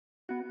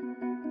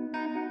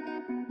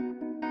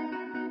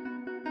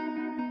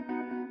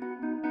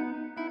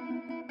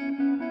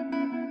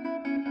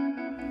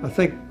I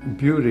think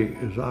beauty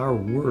is our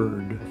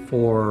word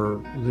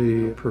for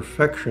the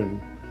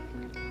perfection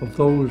of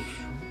those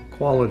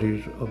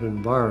qualities of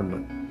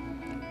environment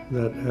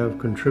that have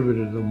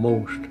contributed the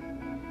most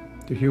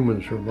to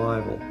human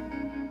survival.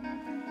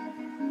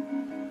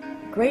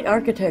 Great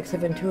architects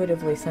have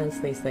intuitively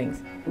sensed these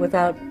things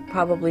without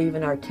probably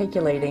even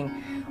articulating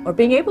or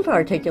being able to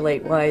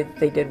articulate why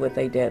they did what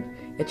they did.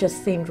 It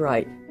just seemed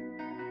right.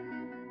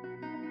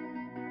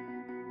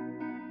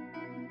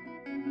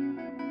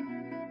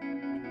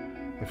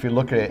 If you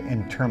look at it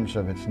in terms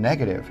of its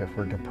negative, if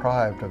we're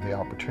deprived of the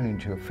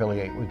opportunity to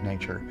affiliate with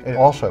nature, it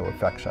also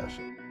affects us.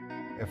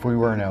 If we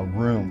were in a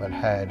room that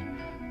had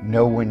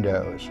no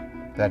windows,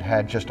 that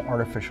had just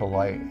artificial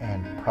light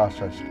and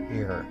processed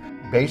air,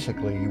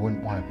 basically you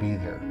wouldn't want to be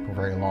there for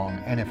very long.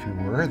 And if you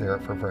were there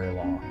for very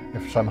long,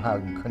 if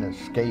somehow you couldn't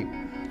escape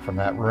from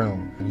that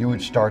room, you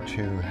would start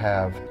to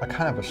have a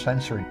kind of a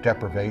sensory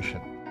deprivation.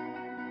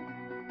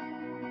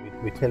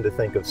 We tend to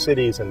think of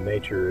cities and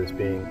nature as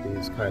being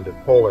these kind of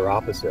polar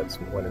opposites,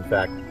 when in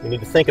fact you need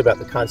to think about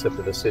the concept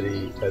of a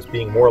city as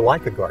being more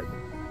like a garden,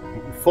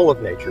 full of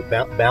nature,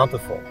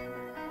 bountiful.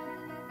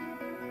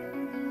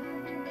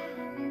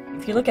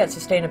 If you look at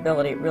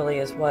sustainability, it really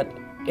is what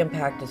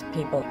impact does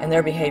people and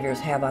their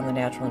behaviors have on the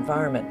natural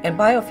environment. And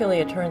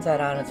biophilia turns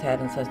that on its head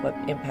and says, what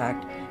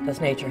impact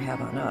does nature have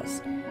on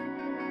us?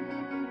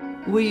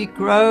 We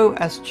grow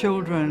as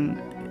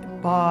children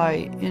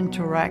by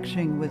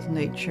interacting with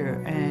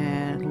nature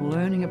and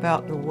learning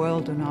about the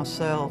world and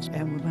ourselves,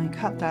 and we're going to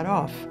cut that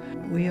off.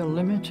 We are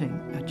limiting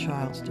a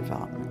child's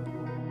development.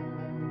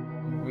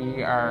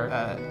 We are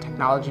a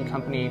technology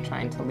company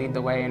trying to lead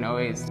the way and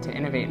always to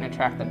innovate and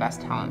attract the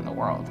best talent in the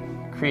world.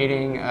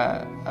 Creating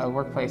a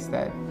workplace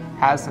that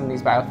has some of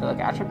these biophilic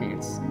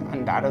attributes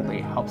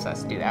undoubtedly helps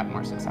us do that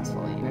more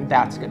successfully, and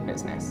that's good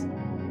business.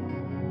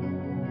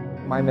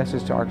 My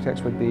message to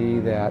architects would be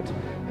that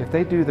if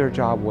they do their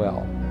job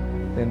well,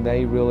 then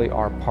they really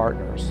are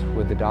partners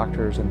with the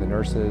doctors and the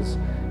nurses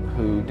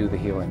who do the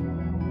healing.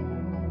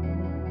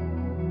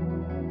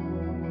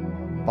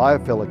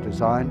 Biophilic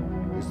design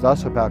is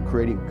thus about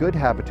creating good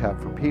habitat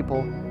for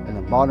people in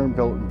a modern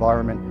built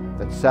environment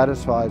that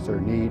satisfies their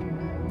need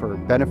for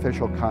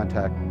beneficial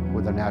contact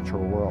with the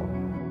natural world.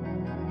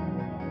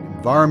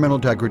 Environmental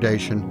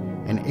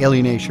degradation and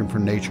alienation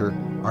from nature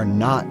are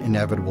not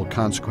inevitable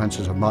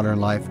consequences of modern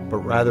life, but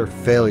rather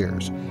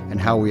failures in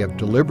how we have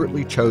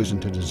deliberately chosen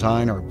to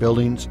design our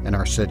buildings and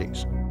our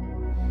cities.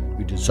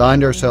 We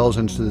designed ourselves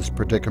into this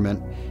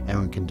predicament,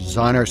 and we can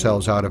design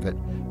ourselves out of it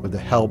with the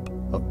help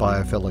of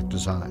biophilic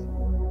design.